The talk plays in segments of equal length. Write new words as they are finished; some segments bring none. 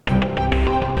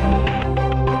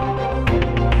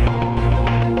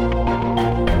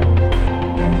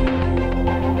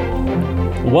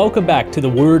Welcome back to the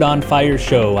Word on Fire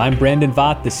show. I'm Brandon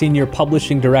Vaught, the Senior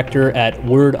Publishing Director at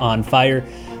Word on Fire.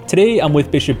 Today I'm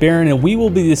with Bishop Barron, and we will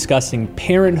be discussing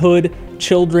parenthood,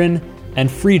 children,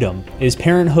 and freedom. Is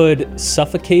parenthood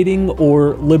suffocating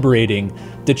or liberating?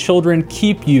 Do children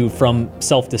keep you from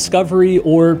self-discovery,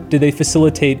 or do they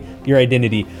facilitate your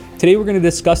identity? Today we're going to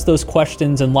discuss those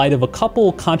questions in light of a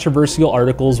couple controversial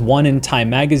articles, one in Time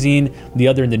Magazine, the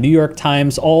other in the New York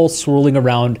Times, all swirling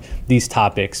around these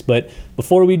topics. But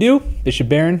before we do, Bishop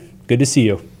Barron, good to see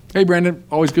you. Hey Brandon,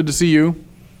 always good to see you.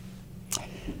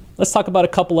 Let's talk about a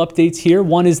couple updates here.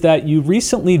 One is that you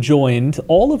recently joined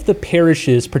all of the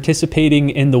parishes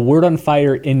participating in the Word on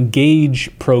Fire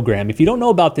Engage program. If you don't know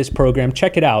about this program,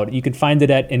 check it out. You can find it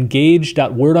at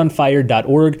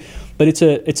engage.wordonfire.org. But it's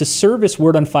a service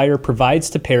Word on Fire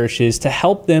provides to parishes to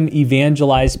help them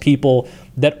evangelize people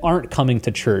that aren't coming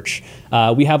to church.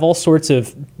 We have all sorts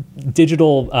of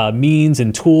digital means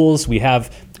and tools. We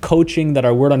have coaching that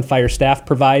our Word on Fire staff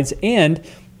provides, and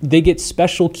they get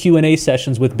special Q&A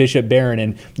sessions with Bishop Barron,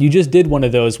 and you just did one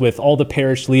of those with all the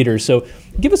parish leaders. So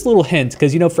give us a little hint,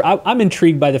 because I'm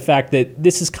intrigued by the fact that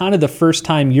this is kind of the first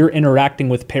time you're interacting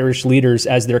with parish leaders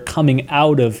as they're coming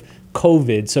out of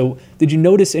COVID. So did you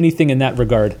notice anything in that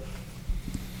regard?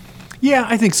 Yeah,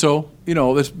 I think so.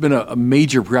 There's been a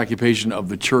major preoccupation of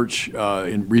the church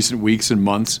in recent weeks and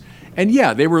months. And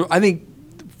yeah, they were, I think,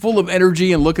 full of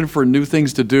energy and looking for new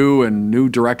things to do and new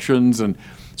directions. And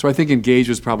so I think Engage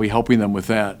was probably helping them with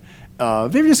that.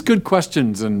 They were just good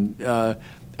questions, and I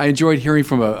enjoyed hearing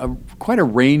from quite a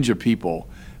range of people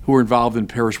who were involved in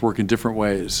parish work in different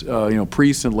ways,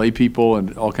 priests and lay people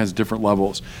and all kinds of different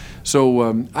levels.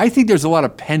 So I think there's a lot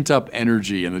of pent-up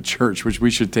energy in the church, which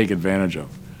we should take advantage of.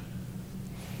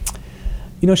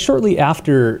 Shortly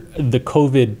after the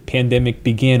COVID pandemic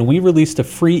began, we released a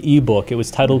free ebook. It was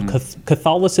titled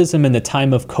Catholicism in the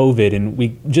Time of COVID, and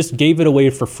we just gave it away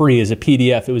for free as a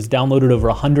PDF. It was downloaded over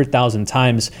 100,000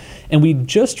 times, and we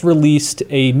just released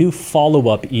a new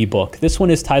follow-up ebook. This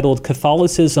one is titled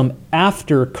Catholicism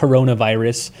After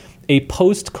Coronavirus, a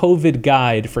post-COVID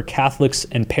guide for Catholics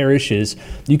and parishes.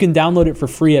 You can download it for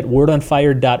free at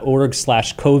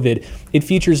wordonfire.org/COVID. It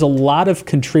features a lot of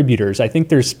contributors. I think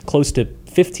there's close to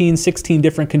 15, 16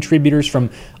 different contributors from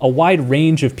a wide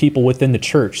range of people within the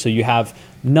church. So you have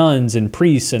nuns and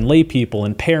priests and lay people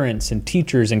and parents and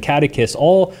teachers and catechists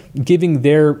all giving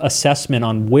their assessment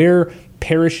on where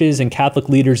parishes and Catholic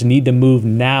leaders need to move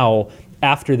now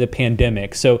after the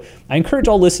pandemic. So I encourage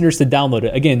all listeners to download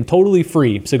it. Again, totally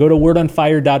free. So go to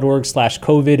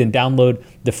wordonfire.org/COVID and download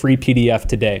the free PDF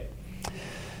today.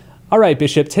 All right,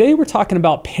 Bishop, today we're talking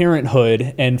about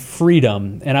parenthood and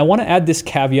freedom. And I want to add this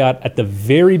caveat at the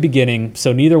very beginning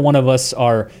so neither one of us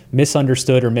are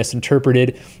misunderstood or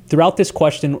misinterpreted. Throughout this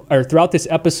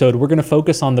episode, we're going to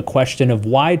focus on the question of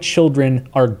why children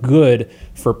are good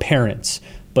for parents.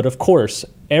 But of course,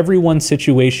 everyone's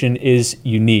situation is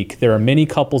unique. There are many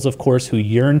couples, of course, who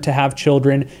yearn to have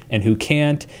children and who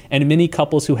can't, and many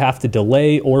couples who have to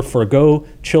delay or forego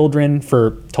children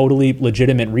for totally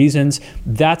legitimate reasons.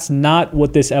 That's not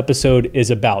what this episode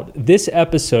is about. This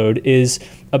episode is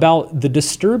about the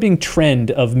disturbing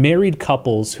trend of married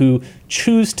couples who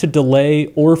choose to delay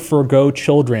or forego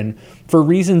children for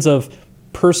reasons of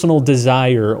personal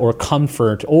desire or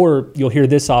comfort, or you'll hear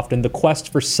this often, the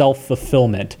quest for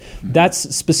self-fulfillment.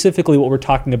 That's specifically what we're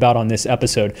talking about on this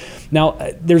episode. Now,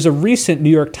 there's a recent New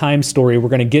York Times story we're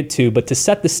going to get to, but to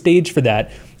set the stage for that,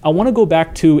 I want to go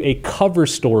back to a cover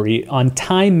story on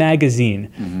Time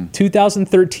Magazine.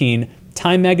 2013,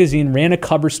 Time Magazine ran a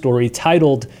cover story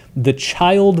titled The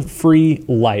Child-Free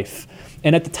Life.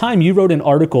 And at the time, you wrote an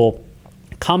article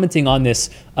commenting on this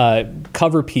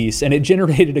cover piece, and it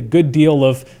generated a good deal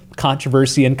of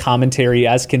controversy and commentary,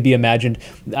 as can be imagined.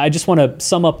 I just want to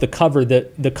sum up the cover.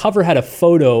 The cover had a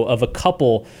photo of a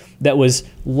couple that was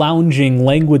lounging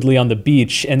languidly on the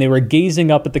beach, and they were gazing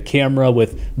up at the camera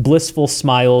with blissful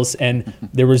smiles, and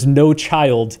there was no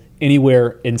child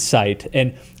anywhere in sight.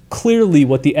 And clearly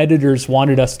what the editors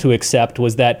wanted us to accept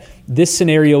was that this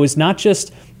scenario is not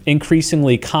just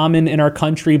increasingly common in our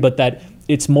country, but that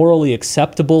it's morally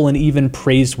acceptable and even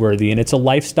praiseworthy, and it's a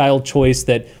lifestyle choice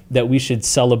that we should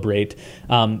celebrate.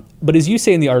 But as you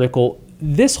say in the article,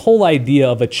 this whole idea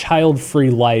of a child-free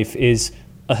life is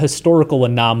a historical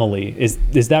anomaly. Is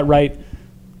that right?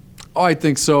 Oh, I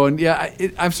think so. And yeah,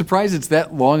 I'm surprised it's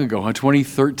that long ago. In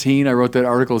 2013, I wrote that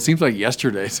article. It seems like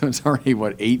yesterday, so it's already,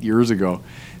 8 years ago.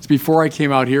 It's before I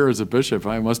came out here as a bishop.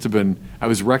 I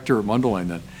was rector at Mundelein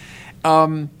then.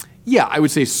 Yeah, I would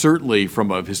say certainly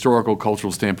from a historical,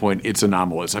 cultural standpoint, it's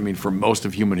anomalous. I mean, for most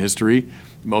of human history,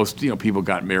 most people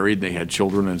got married, they had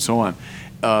children, and so on.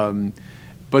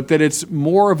 but that it's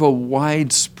more of a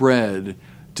widespread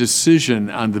decision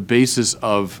on the basis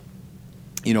of,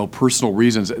 personal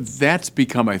reasons. That's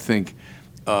become, I think,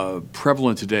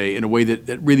 prevalent today in a way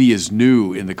that really is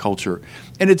new in the culture.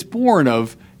 And it's born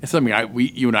of something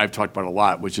you and I have talked about a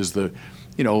lot, which is the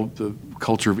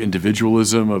culture of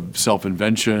individualism, of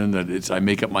self-invention, that I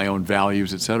make up my own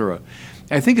values, et cetera.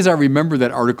 I think as I remember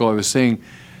that article, I was saying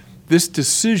this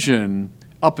decision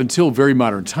up until very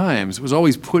modern times was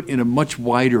always put in a much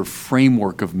wider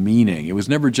framework of meaning. It was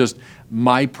never just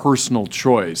my personal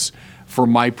choice for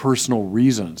my personal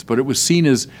reasons, but it was seen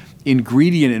as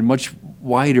ingredient in much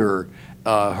wider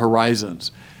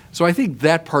horizons. So I think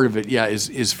that part of it,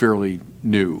 is fairly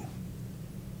new.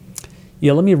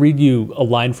 Yeah, let me read you a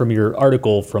line from your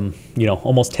article from,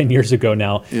 almost 10 years ago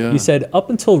now. Yeah. You said,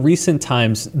 up until recent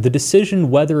times, the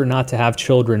decision whether or not to have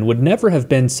children would never have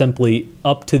been simply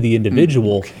up to the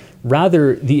individual.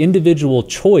 Rather, the individual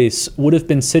choice would have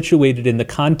been situated in the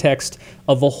context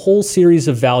of a whole series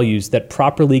of values that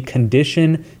properly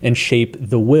condition and shape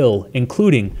the will,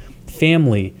 including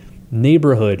family,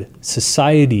 neighborhood,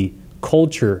 society,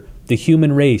 culture, the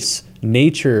human race,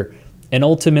 nature, and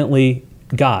ultimately,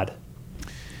 God.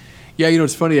 Yeah,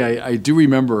 it's funny. I do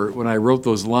remember when I wrote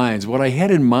those lines, what I had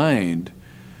in mind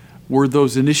were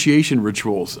those initiation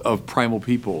rituals of primal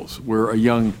peoples, where a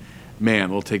young man,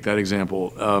 we'll take that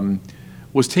example,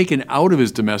 was taken out of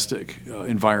his domestic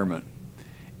environment.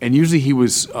 And usually he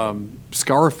was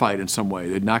scarified in some way.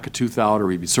 They'd knock a tooth out,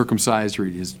 or he'd be circumcised, or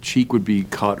his cheek would be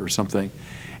cut or something.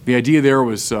 The idea there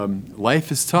was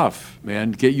life is tough,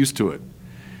 man. Get used to it.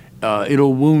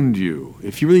 It'll wound you.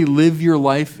 If you really live your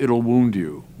life, it'll wound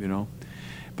you,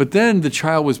 But then the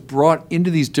child was brought into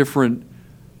these different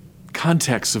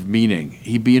contexts of meaning.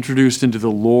 He'd be introduced into the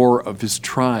lore of his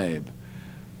tribe.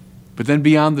 But then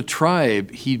beyond the tribe,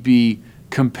 he'd be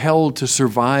compelled to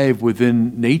survive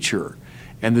within nature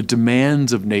and the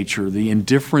demands of nature, the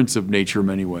indifference of nature in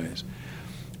many ways.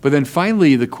 But then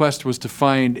finally, the quest was to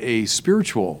find a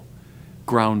spiritual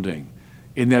grounding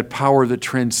in that power that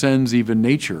transcends even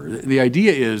nature. The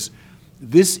idea is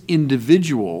this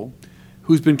individual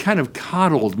who's been kind of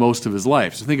coddled most of his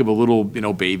life. So think of a little,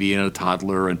 baby and a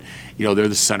toddler, and, they're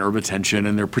the center of attention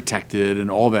and they're protected and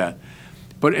all that.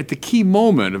 But at the key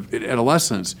moment of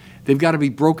adolescence, they've got to be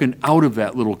broken out of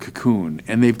that little cocoon,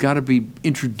 and they've got to be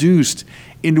introduced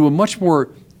into a much more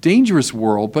dangerous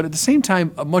world, but at the same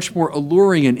time, a much more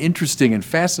alluring and interesting and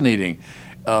fascinating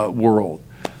world.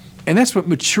 And that's what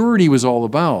maturity was all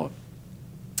about.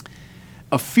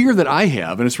 A fear that I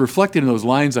have, and it's reflected in those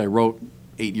lines I wrote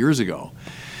 8 years ago,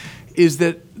 is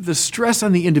that the stress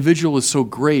on the individual is so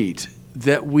great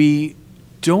that we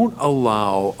don't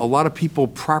allow a lot of people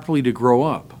properly to grow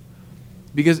up.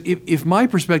 Because if my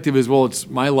perspective is, well, it's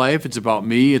my life, it's about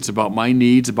me, it's about my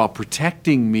needs, about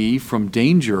protecting me from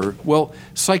danger, well,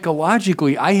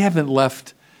 psychologically, I haven't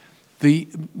left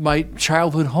my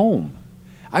childhood home.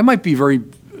 I might be very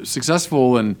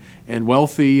successful and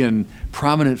wealthy and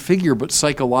prominent figure, but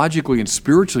psychologically and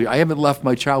spiritually, I haven't left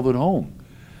my childhood home.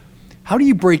 How do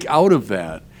you break out of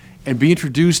that and be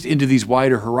introduced into these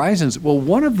wider horizons? Well,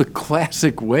 one of the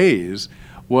classic ways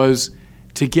was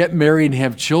to get married and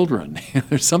have children.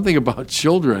 There's something about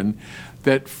children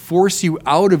that force you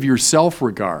out of your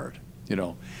self-regard,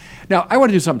 Now, I want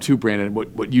to do something too, Brandon,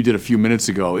 what you did a few minutes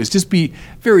ago, is just be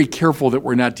very careful that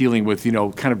we're not dealing with,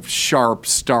 kind of sharp,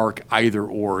 stark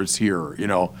either-ors here,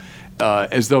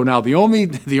 as though now the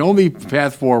only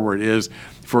path forward is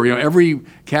for every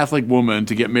Catholic woman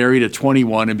to get married at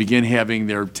 21 and begin having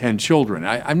their 10 children.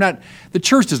 The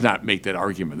church does not make that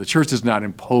argument. The church does not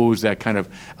impose that kind of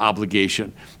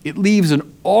obligation. It leaves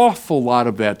an awful lot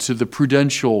of that to the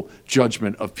prudential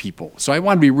judgment of people. So I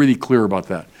want to be really clear about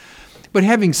that. But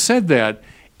having said that,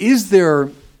 is there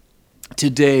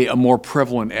today a more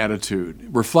prevalent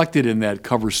attitude reflected in that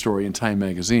cover story in Time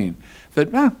magazine that,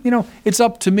 it's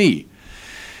up to me?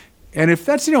 And if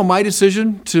that's, my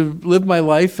decision to live my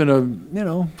life in a,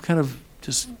 kind of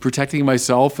just protecting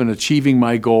myself and achieving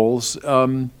my goals,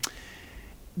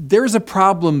 there's a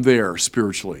problem there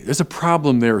spiritually.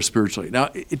 Now,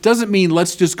 it doesn't mean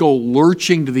let's just go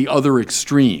lurching to the other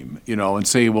extreme, and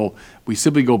say, well, we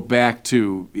simply go back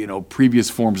to, previous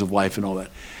forms of life and all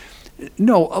that.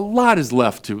 No, a lot is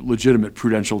left to legitimate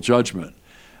prudential judgment.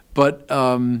 But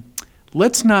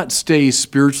let's not stay,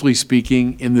 spiritually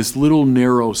speaking, in this little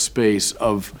narrow space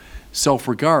of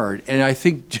self-regard. And I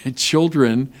think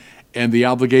children and the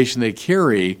obligation they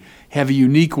carry have a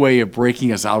unique way of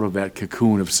breaking us out of that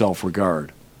cocoon of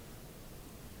self-regard.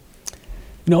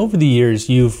 Over the years,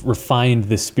 you've refined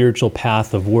the spiritual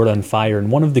path of Word on Fire,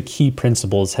 and one of the key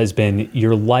principles has been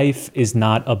your life is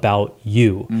not about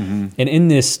you. Mm-hmm. And in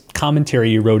this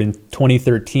commentary you wrote in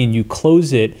 2013, you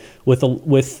close it with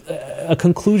a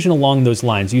conclusion along those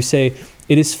lines. You say,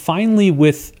 "It is finally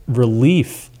with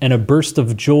relief and a burst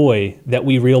of joy that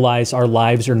we realize our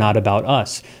lives are not about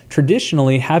us.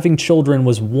 Traditionally, having children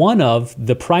was one of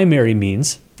the primary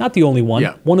means, not the only one,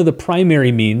 one of the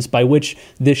primary means by which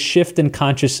this shift in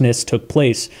consciousness took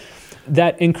place.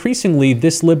 That increasingly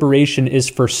this liberation is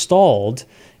forestalled,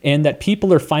 and that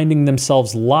people are finding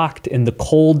themselves locked in the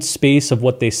cold space of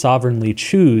what they sovereignly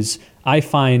choose, I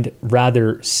find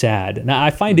rather sad." Now,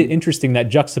 I find it interesting, that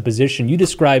juxtaposition. You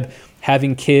describe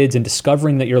having kids and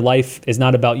discovering that your life is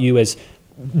not about you as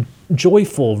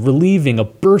joyful, relieving, a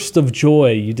burst of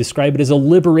joy. You describe it as a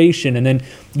liberation, and then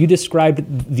you described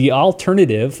the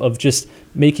alternative of just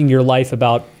making your life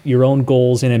about your own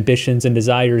goals and ambitions and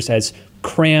desires as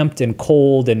cramped and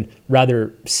cold and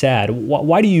rather sad.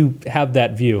 Why do you have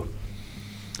that view?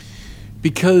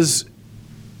 Because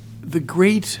the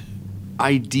great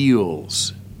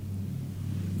ideals,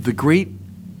 the great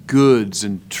goods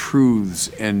and truths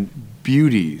and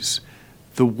beauties,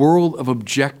 the world of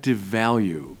objective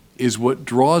value is what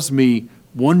draws me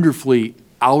wonderfully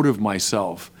out of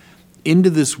myself into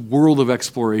this world of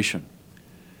exploration.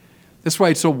 That's why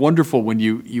it's so wonderful when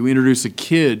you introduce a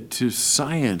kid to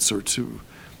science or to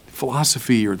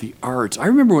philosophy or the arts. I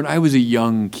remember when I was a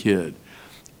young kid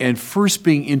and first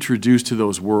being introduced to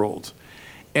those worlds.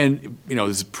 And,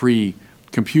 this is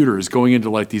pre-computers, going into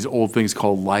like these old things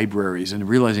called libraries and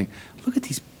realizing, look at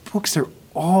these books, they're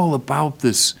all about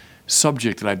this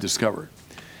subject that I've discovered.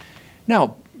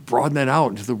 Now, broaden that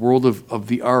out into the world of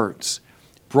the arts.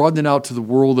 Broaden it out to the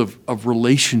world of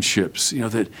relationships,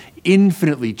 that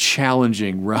infinitely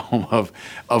challenging realm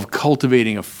of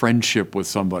cultivating a friendship with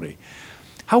somebody.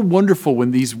 How wonderful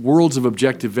when these worlds of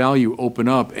objective value open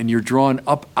up and you're drawn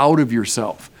up out of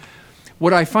yourself.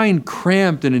 What I find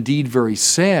cramped and indeed very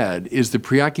sad is the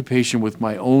preoccupation with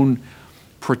my own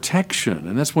protection.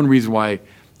 And that's one reason why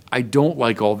I don't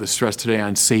like all this stress today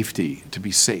on safety. To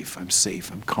be safe,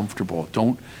 I'm comfortable.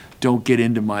 Don't get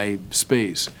into my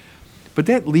space. But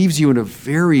that leaves you in a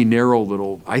very narrow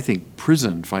little, I think,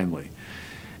 prison, finally.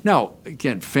 Now,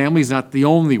 again, family's not the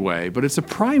only way, but it's a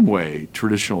prime way,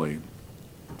 traditionally,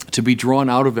 to be drawn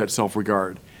out of that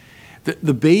self-regard.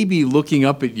 The baby looking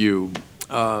up at you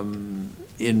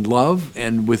in love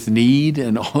and with need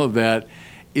and all of that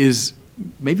is,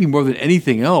 maybe more than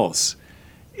anything else,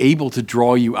 able to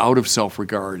draw you out of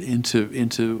self-regard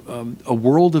into a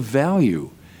world of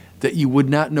value that you would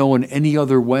not know in any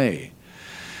other way.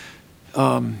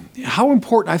 How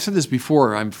important, I've said this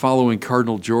before, I'm following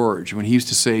Cardinal George when he used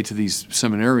to say to these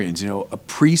seminarians, a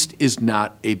priest is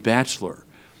not a bachelor.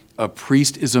 A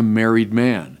priest is a married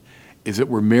man. Is that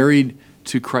we're married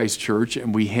to Christ Church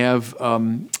and we have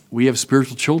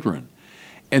spiritual children.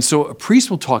 And so a priest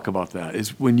will talk about that,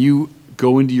 is when you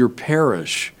go into your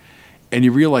parish and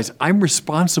you realize I'm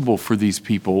responsible for these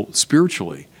people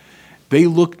spiritually. They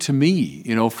look to me,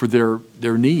 for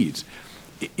their needs.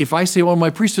 If I say, well, my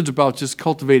priesthood's about just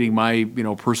cultivating my,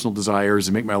 personal desires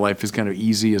and make my life as kind of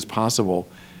easy as possible,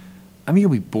 you'll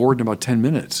be bored in about 10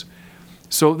 minutes.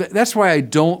 So that's why I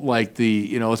don't like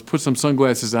the, let's put some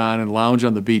sunglasses on and lounge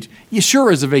on the beach. Yeah,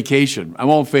 sure, as a vacation. I'm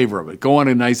all in favor of it. Go on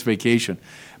a nice vacation.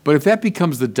 But if that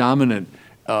becomes the dominant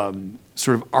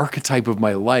sort of archetype of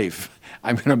my life,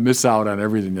 I'm going to miss out on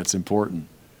everything that's important.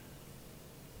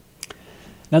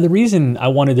 Now, the reason I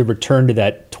wanted to return to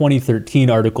that 2013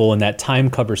 article and that Time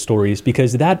cover story is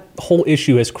because that whole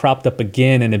issue has cropped up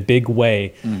again in a big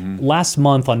way. Mm-hmm. Last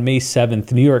month on May 7th,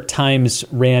 the New York Times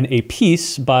ran a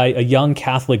piece by a young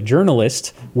Catholic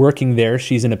journalist working there.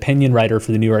 She's an opinion writer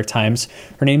for the New York Times.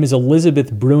 Her name is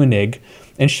Elizabeth Bruenig,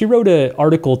 and she wrote an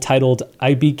article titled,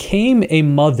 "I Became a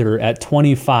Mother at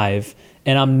 25,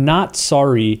 and I'm Not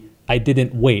Sorry I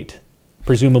Didn't Wait."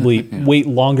 Presumably wait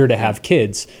longer to have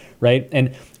kids. Right?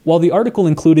 And while the article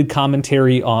included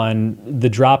commentary on the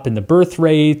drop in the birth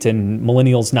rate and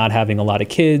millennials not having a lot of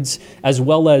kids, as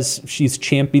well as she's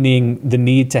championing the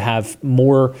need to have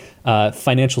more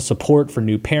financial support for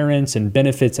new parents and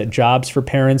benefits at jobs for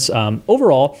parents,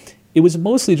 overall, it was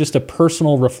mostly just a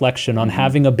personal reflection on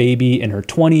having a baby in her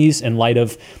 20s in light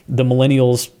of the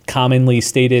millennials' commonly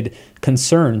stated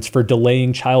concerns for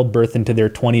delaying childbirth into their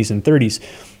 20s and 30s.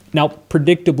 Now,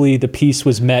 predictably, the piece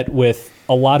was met with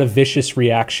a lot of vicious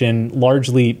reaction,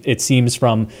 largely, it seems,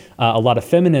 from a lot of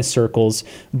feminist circles.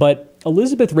 But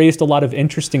Elizabeth raised a lot of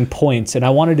interesting points, and I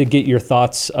wanted to get your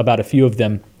thoughts about a few of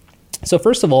them. So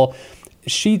first of all,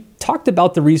 she talked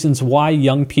about the reasons why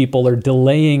young people are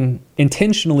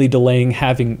intentionally delaying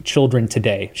having children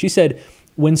today. She said,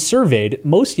 when surveyed,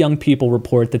 most young people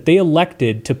report that they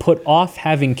elected to put off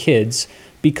having kids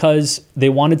because they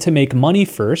wanted to make money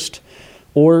first,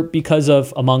 or because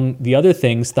of, among the other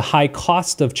things, the high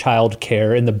cost of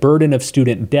childcare and the burden of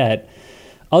student debt.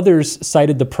 Others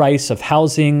cited the price of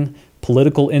housing,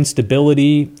 political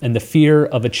instability, and the fear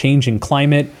of a changing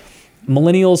climate.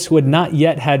 Millennials who had not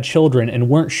yet had children and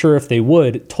weren't sure if they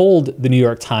would told the New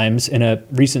York Times in a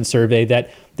recent survey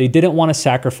that they didn't want to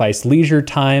sacrifice leisure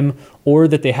time, or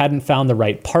that they hadn't found the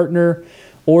right partner,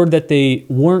 or that they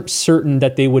weren't certain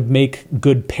that they would make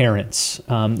good parents.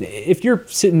 If you're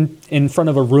sitting in front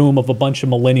of a room of a bunch of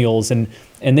millennials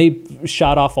and they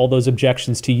shot off all those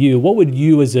objections to you, what would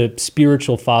you as a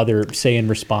spiritual father say in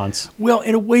response? Well,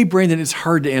 in a way, Brandon, it's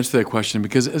hard to answer that question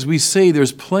because, as we say,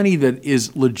 there's plenty that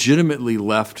is legitimately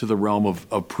left to the realm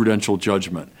of prudential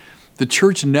judgment. The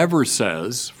church never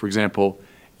says, for example,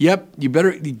 yep, you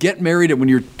better get married when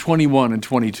you're 21 and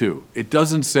 22. It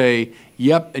doesn't say,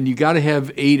 yep, and you got to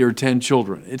have 8 or 10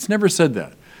 children. It's never said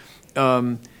that.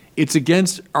 It's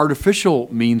against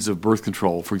artificial means of birth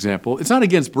control, for example. It's not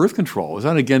against birth control. It's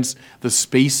not against the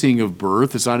spacing of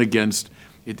birth. It's not against,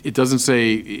 it doesn't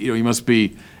say, you must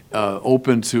be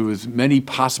open to as many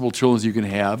possible children as you can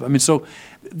have. I mean, so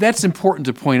that's important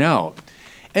to point out.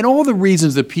 And all the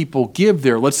reasons that people give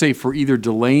there, let's say for either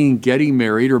delaying getting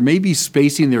married or maybe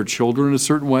spacing their children in a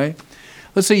certain way.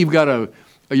 Let's say you've got a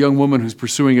young woman who's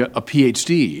pursuing a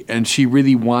PhD and she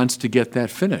really wants to get that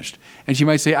finished. And she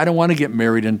might say, I don't want to get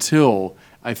married until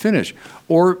I finish.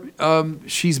 Or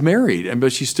she's married,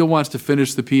 but she still wants to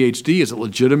finish the PhD. Is it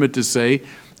legitimate to say,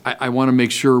 I want to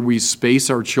make sure we space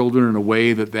our children in a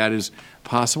way that is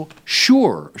possible?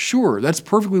 Sure. That's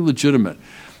perfectly legitimate.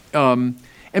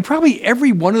 And probably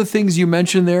every one of the things you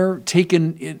mentioned there,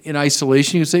 taken in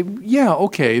isolation, you say, yeah,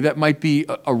 okay, that might be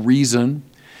a reason.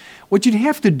 What you'd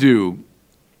have to do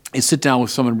is sit down with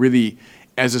someone really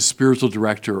as a spiritual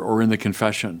director or in the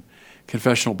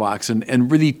confessional box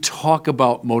and really talk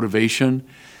about motivation,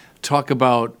 talk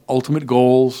about ultimate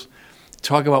goals,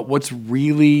 talk about what's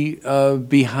really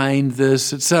behind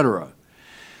this, etc.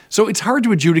 So it's hard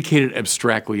to adjudicate it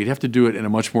abstractly. You'd have to do it in a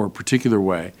much more particular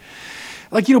way.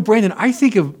 Like, Brandon, I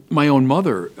think of my own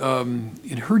mother.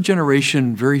 In her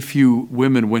generation, very few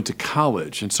women went to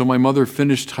college. And so my mother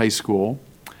finished high school.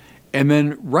 And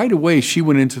then right away, she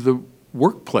went into the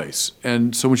workplace.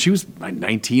 And so when she was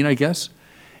 19, I guess,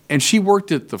 and she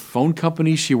worked at the phone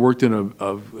company. She worked in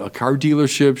a car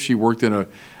dealership. She worked in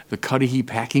the Cudahy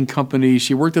packing company.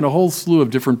 She worked in a whole slew of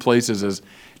different places as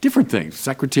different things,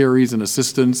 secretaries and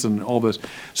assistants and all this.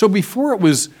 So before it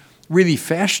was really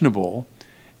fashionable,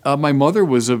 my mother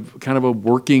was a kind of a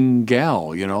working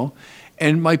gal,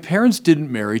 and my parents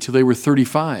didn't marry till they were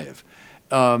 35.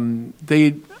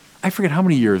 I forget how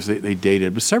many years they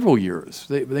dated, but several years.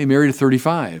 They married at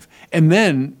 35 and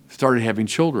then started having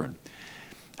children.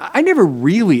 I never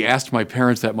really asked my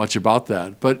parents that much about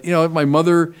that, but my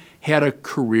mother had a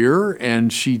career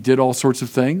and she did all sorts of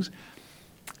things.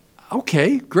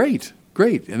 Okay, great.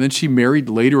 And then she married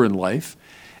later in life.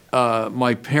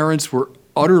 My parents were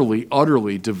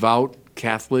utterly devout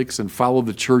Catholics and followed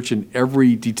the church in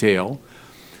every detail.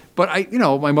 But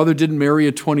my mother didn't marry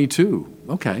at 22.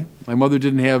 Okay. My mother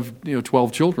didn't have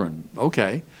 12 children.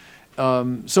 Okay.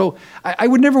 So I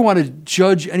would never want to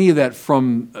judge any of that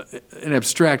from an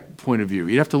abstract point of view.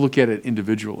 You'd have to look at it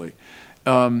individually.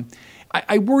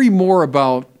 I worry more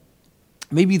about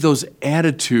maybe those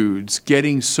attitudes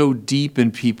getting so deep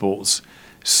in people's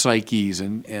psyches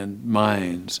and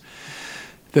minds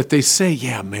that they say,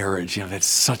 yeah, marriage, that's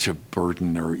such a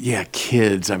burden, or yeah,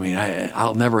 kids,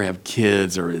 I'll never have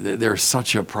kids, or they're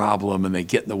such a problem and they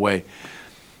get in the way.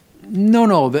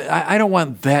 No, I don't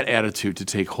want that attitude to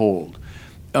take hold.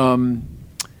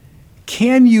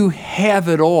 Can you have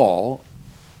it all?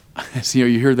 So,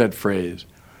 you hear that phrase.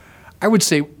 I would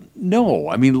say, no.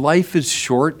 Life is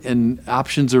short and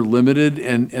options are limited,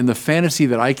 and the fantasy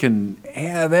that I can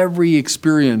have every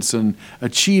experience and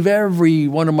achieve every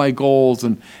one of my goals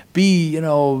and be,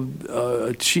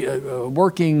 a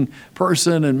working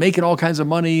person and making all kinds of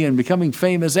money and becoming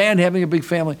famous and having a big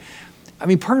family.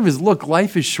 Part of it is, look,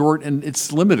 life is short and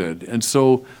it's limited, and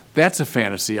so that's a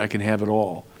fantasy. I can have it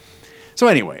all. So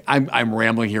anyway, I'm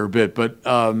rambling here a bit, but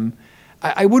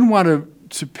I wouldn't want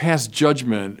to pass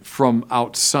judgment from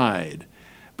outside,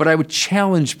 but I would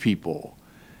challenge people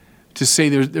to say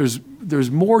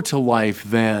there's more to life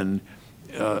than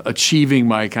achieving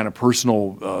my kind of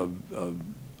personal,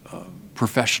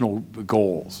 professional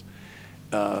goals.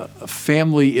 A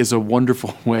family is a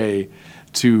wonderful way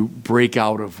to break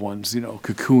out of one's,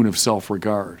 cocoon of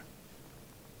self-regard.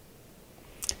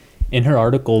 In her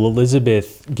article,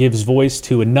 Elizabeth gives voice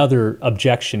to another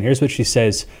objection. Here's what she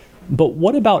says: "But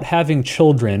what about having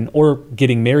children, or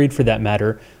getting married for that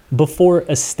matter, before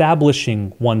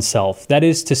establishing oneself? That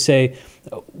is to say,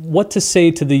 what to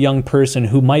say to the young person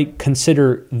who might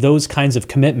consider those kinds of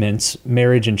commitments,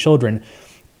 marriage and children,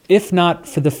 if not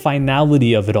for the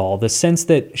finality of it all, the sense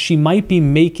that she might be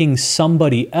making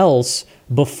somebody else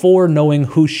before knowing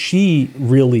who she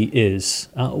really is."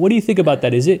 What do you think about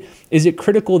that? Is it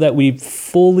critical that we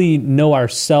fully know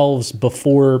ourselves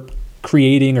before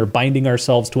creating or binding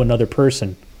ourselves to another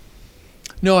person?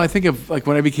 No, I think of like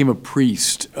when I became a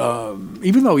priest,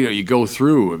 even though, you go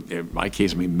through, in my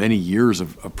case, many years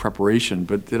of preparation,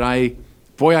 but I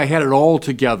had it all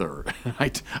together.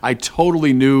 I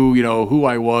totally knew, who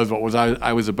I was, what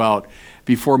I was about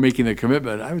before making the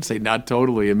commitment. I would say not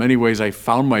totally. In many ways, I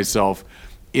found myself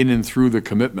in and through the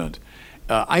commitment.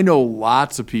 I know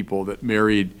lots of people that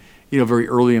married, very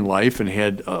early in life and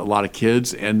had a lot of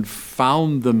kids and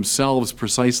found themselves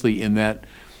precisely in that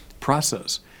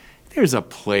process. There's a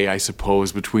play, I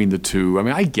suppose, between the two.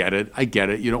 I get it.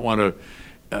 You don't want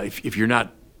to, if you're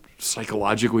not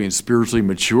psychologically and spiritually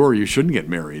mature, you shouldn't get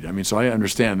married. So I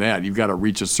understand that. You've got to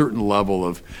reach a certain level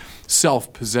of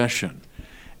self-possession.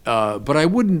 But I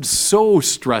wouldn't so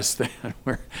stress that.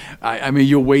 Where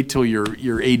you'll wait till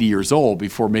you're 80 years old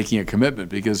before making a commitment,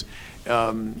 because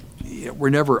we're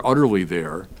never utterly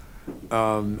there.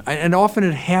 And often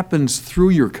it happens through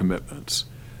your commitments.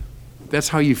 That's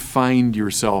how you find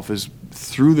yourself, is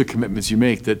through the commitments you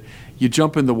make, that you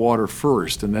jump in the water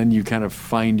first and then you kind of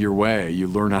find your way. You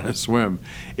learn how to swim.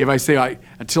 If I say,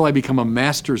 until I become a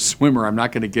master swimmer, I'm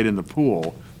not going to get in the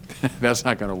pool, that's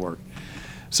not going to work.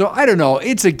 So I don't know.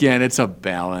 It's a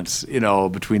balance,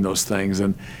 between those things.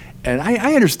 And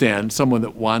I understand someone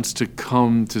that wants to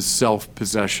come to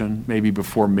self-possession maybe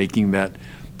before making that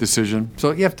decision.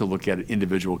 So you have to look at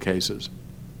individual cases.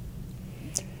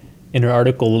 In her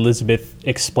article, Elizabeth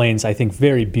explains, I think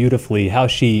very beautifully, how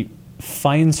she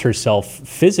finds herself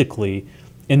physically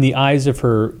in the eyes of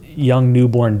her young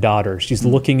newborn daughter. She's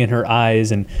looking in her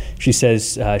eyes, and she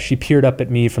says, "She peered up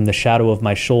at me from the shadow of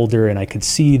my shoulder, and I could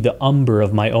see the umber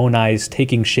of my own eyes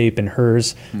taking shape in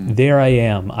hers. There I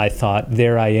am, I thought,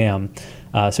 there I am."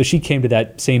 So she came to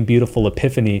that same beautiful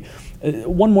epiphany.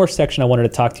 One more section I wanted to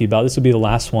talk to you about. This will be the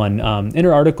last one. In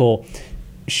her article,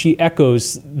 she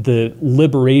echoes the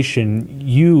liberation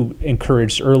you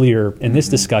encouraged earlier in this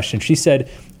discussion. She said,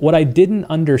 "What I didn't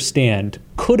understand,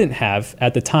 couldn't have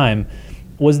at the time,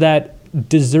 was that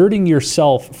deserting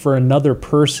yourself for another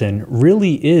person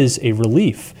really is a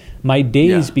relief. My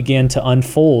days began to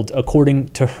unfold according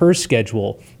to her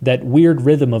schedule, that weird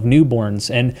rhythm of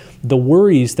newborns, and the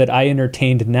worries that I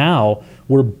entertained now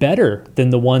were better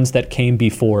than the ones that came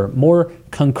before, more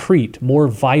concrete, more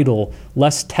vital,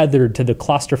 less tethered to the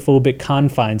claustrophobic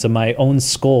confines of my own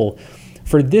skull.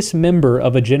 For this member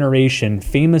of a generation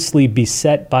famously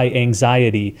beset by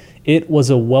anxiety, it was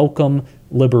a welcome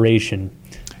liberation."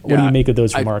 What do you make of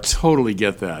those remarks? I totally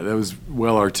get that. That was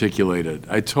well articulated.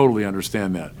 I totally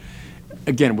understand that.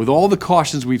 Again, with all the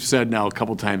cautions we've said now a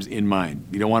couple times in mind,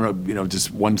 you don't want to,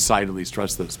 just one-sidedly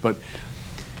stress this, but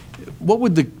what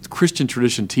would the Christian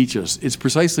tradition teach us? It's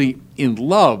precisely in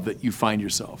love that you find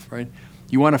yourself, right?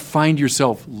 You want to find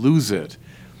yourself, lose it.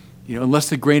 Unless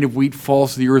the grain of wheat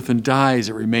falls to the earth and dies,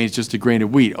 it remains just a grain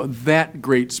of wheat. That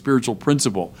great spiritual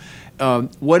principle.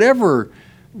 Whatever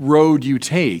road you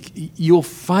take, you'll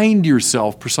find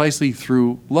yourself precisely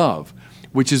through love,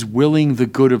 which is willing the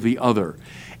good of the other.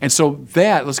 And so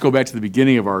let's go back to the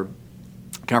beginning of our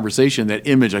conversation, that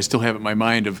image I still have in my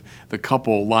mind of the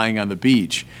couple lying on the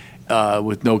beach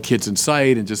with no kids in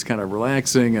sight and just kind of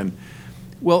relaxing. And,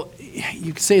 well,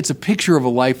 you could say it's a picture of a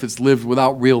life that's lived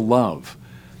without real love.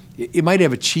 It might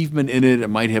have achievement in it, it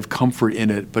might have comfort in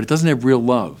it, but it doesn't have real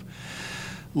love.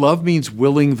 Love means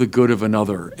willing the good of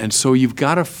another. And so you've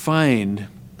got to find,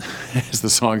 as the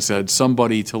song said,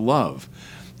 somebody to love.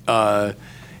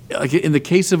 Like in the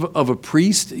case of a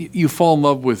priest, you fall in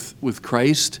love with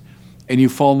Christ and you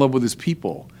fall in love with his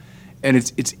people. And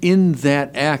it's in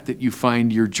that act that you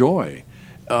find your joy.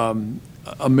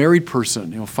 A married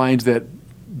person finds that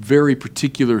very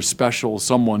particular, special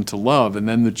someone to love, and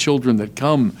then the children that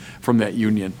come from that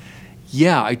union.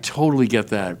 Yeah, I totally get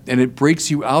that. And it breaks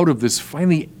you out of this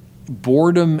finally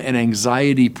boredom and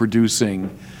anxiety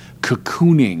producing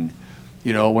cocooning,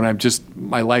 when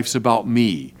my life's about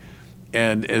me.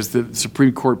 And as the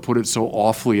Supreme Court put it so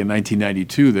awfully in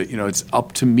 1992, that, it's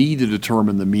up to me to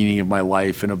determine the meaning of my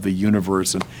life and of the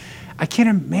universe. And I can't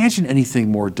imagine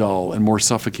anything more dull and more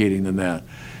suffocating than that.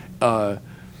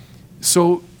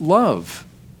 So love,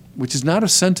 which is not a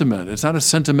sentiment, it's not a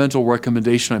sentimental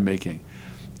recommendation I'm making.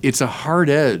 It's a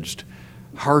hard-edged,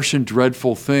 harsh and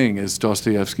dreadful thing, as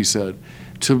Dostoevsky said,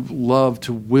 to love,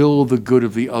 to will the good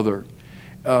of the other.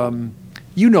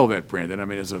 You know that, Brandon. I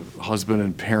mean, as a husband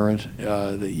and parent,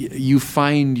 you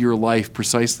find your life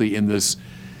precisely in this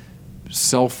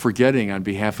self-forgetting on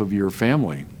behalf of your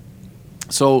family.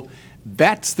 So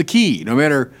that's the key. No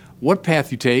matter what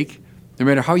path you take, no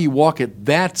matter how you walk it,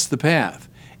 that's the path.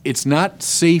 It's not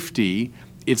safety.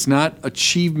 It's not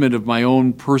achievement of my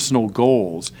own personal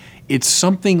goals. It's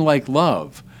something like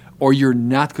love, or you're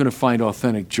not going to find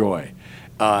authentic joy.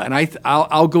 And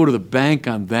I'll go to the bank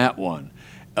on that one.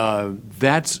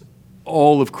 That's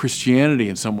all of Christianity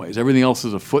in some ways. Everything else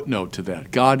is a footnote to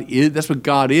that. That's what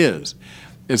God is.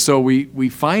 And so we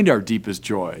find our deepest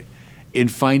joy in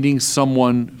finding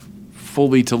someone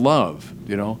fully to love,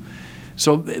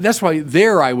 So that's why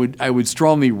there I would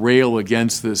strongly rail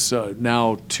against this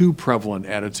now too prevalent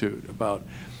attitude about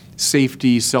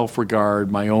safety, self-regard,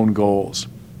 my own goals.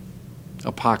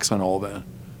 A pox on all that.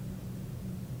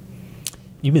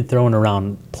 You've been throwing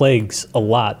around plagues a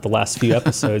lot the last few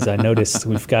episodes. I noticed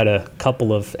we've got a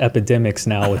couple of epidemics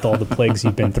now with all the plagues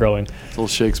you've been throwing. A little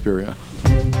Shakespeare, yeah.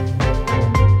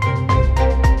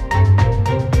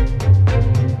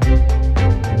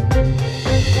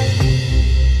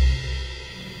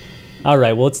 All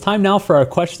right, well, it's time now for our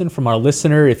question from our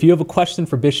listener. If you have a question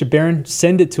for Bishop Barron,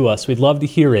 send it to us. We'd love to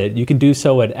hear it. You can do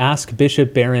so at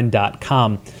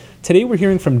askbishopbarron.com. Today we're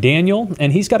hearing from Daniel,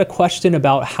 and he's got a question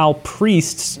about how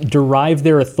priests derive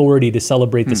their authority to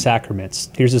celebrate the sacraments.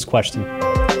 Here's his question.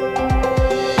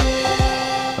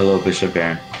 Hello, Bishop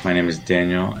Barron. My name is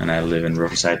Daniel, and I live in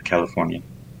Riverside, California.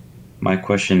 My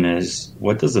question is,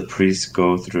 what does a priest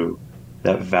go through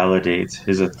that validates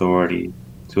his authority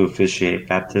to officiate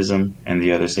baptism and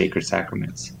the other sacred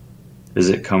sacraments? Does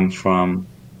it come from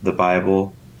the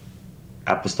Bible,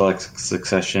 apostolic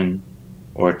succession,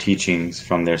 or teachings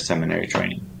from their seminary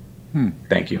training?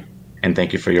 Thank you. And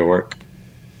thank you for your work.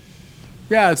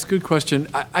 Yeah, it's a good question.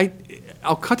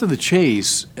 I'll cut to the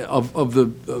chase of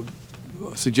the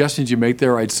suggestions you make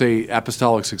there. I'd say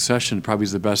apostolic succession probably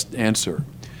is the best answer.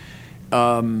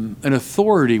 An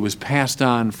authority was passed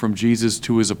on from Jesus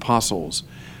to his apostles.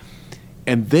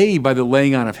 And they, by the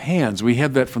laying on of hands, we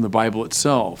have that from the Bible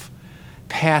itself,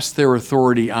 passed their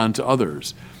authority on to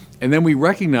others. And then we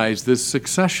recognize this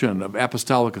succession of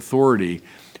apostolic authority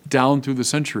down through the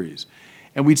centuries.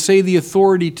 And we'd say the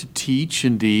authority to teach,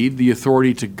 indeed, the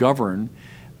authority to govern,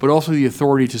 but also the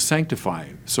authority to sanctify.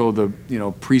 So the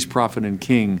priest, prophet, and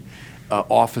king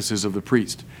offices of the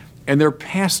priest. And they're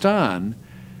passed on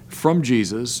from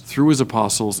Jesus through his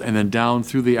apostles and then down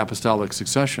through the apostolic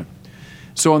succession.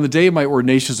 So on the day of my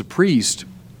ordination as a priest,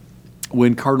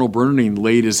 when Cardinal Bernardin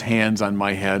laid his hands on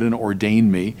my head and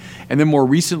ordained me, and then more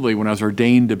recently when I was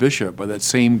ordained a bishop by that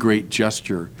same great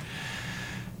gesture,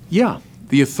 the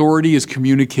authority is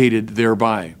communicated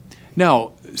thereby.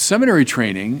 Now, seminary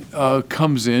training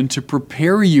comes in to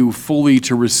prepare you fully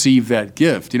to receive that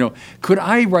gift. Could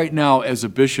I right now as a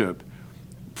bishop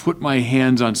put my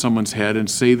hands on someone's head and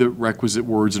say the requisite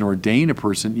words and ordain a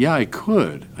person? Yeah, I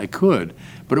could,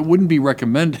 but it wouldn't be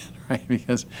recommended, right?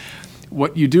 Because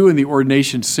what you do in the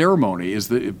ordination ceremony is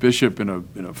the bishop in a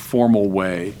formal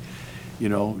way,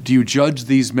 do you judge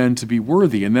these men to be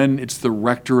worthy? And then it's the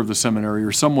rector of the seminary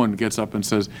or someone gets up and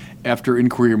says, after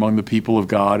inquiry among the people of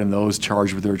God and those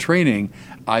charged with their training,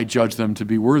 I judge them to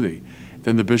be worthy.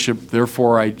 Then the bishop,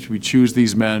 therefore, we choose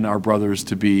these men, our brothers,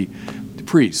 to be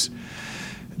priests.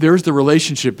 There's the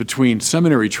relationship between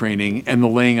seminary training and the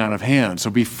laying on of hands. So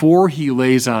before he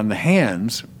lays on the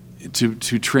hands to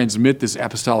transmit this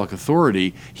apostolic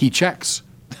authority, he checks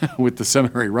with the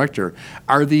seminary rector,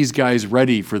 are these guys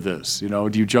ready for this? Do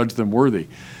you judge them worthy?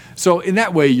 So in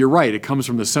that way, you're right, it comes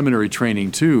from the seminary training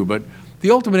too, but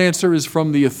the ultimate answer is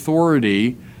from the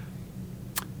authority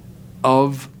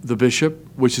of the bishop,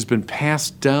 which has been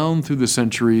passed down through the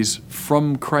centuries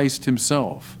from Christ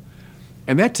himself.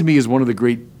 And that to me is one of the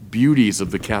great beauties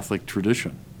of the Catholic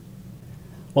tradition.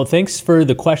 Well, thanks for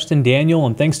the question, Daniel,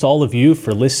 and thanks to all of you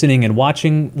for listening and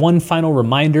watching. One final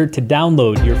reminder to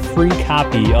download your free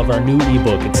copy of our new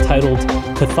ebook. It's titled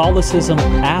Catholicism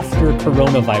After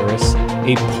Coronavirus,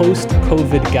 a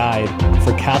post-COVID guide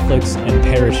for Catholics and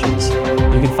parishes.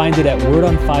 You can find it at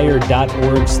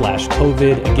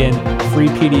wordonfire.org/COVID. Again, free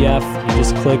PDF. You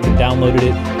just click and downloaded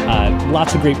it.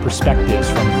 Lots of great perspectives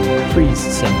from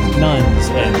priests and nuns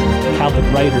and Catholic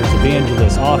writers,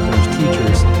 evangelists, authors,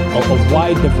 teachers. a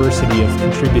wide diversity of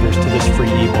contributors to this free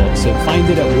ebook. So find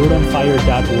it at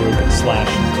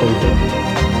wordonfire.org/COVID.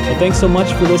 Well, thanks so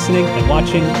much for listening and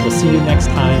watching. We'll see you next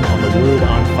time on the Word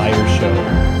on Fire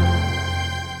show.